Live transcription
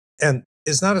And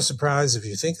it's not a surprise if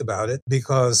you think about it,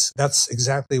 because that's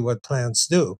exactly what plants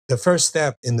do. The first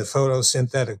step in the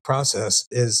photosynthetic process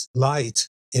is light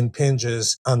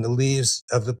impinges on the leaves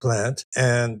of the plant.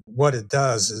 And what it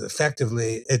does is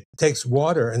effectively it takes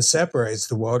water and separates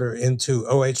the water into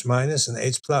OH minus and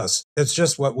H plus. That's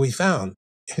just what we found.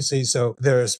 You see, so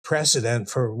there's precedent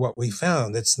for what we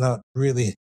found. It's not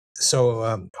really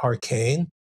so arcane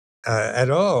at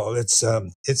all. It's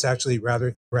actually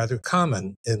rather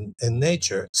common in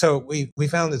nature. So we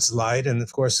found its light, and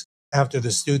of course, after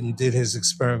the student did his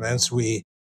experiments, we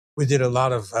did a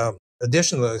lot of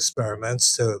additional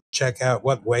experiments to check out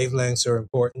what wavelengths are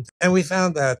important, and we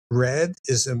found that red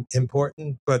is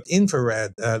important, but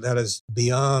infrared, that is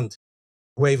beyond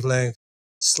wavelength,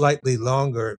 slightly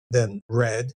longer than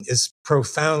red, is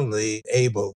profoundly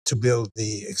able to build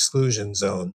the exclusion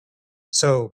zone.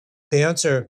 So the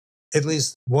answer, at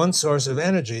least one source of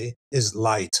energy, is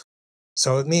light.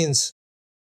 So it means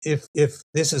if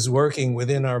this is working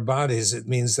within our bodies, it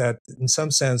means that in some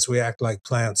sense we act like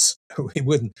plants. We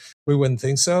wouldn't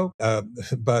think so,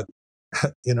 but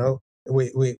you know,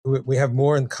 we have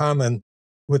more in common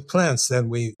with plants than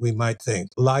we might think.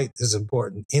 Light is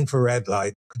important. Infrared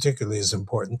light particularly is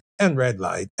important, and red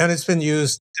light, and it's been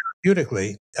used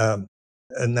therapeutically.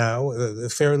 And now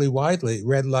fairly widely,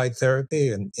 red light therapy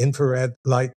and infrared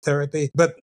light therapy.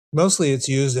 But mostly it's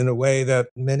used in a way that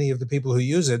many of the people who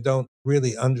use it don't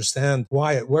really understand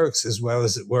why it works as well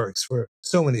as it works for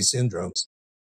so many syndromes.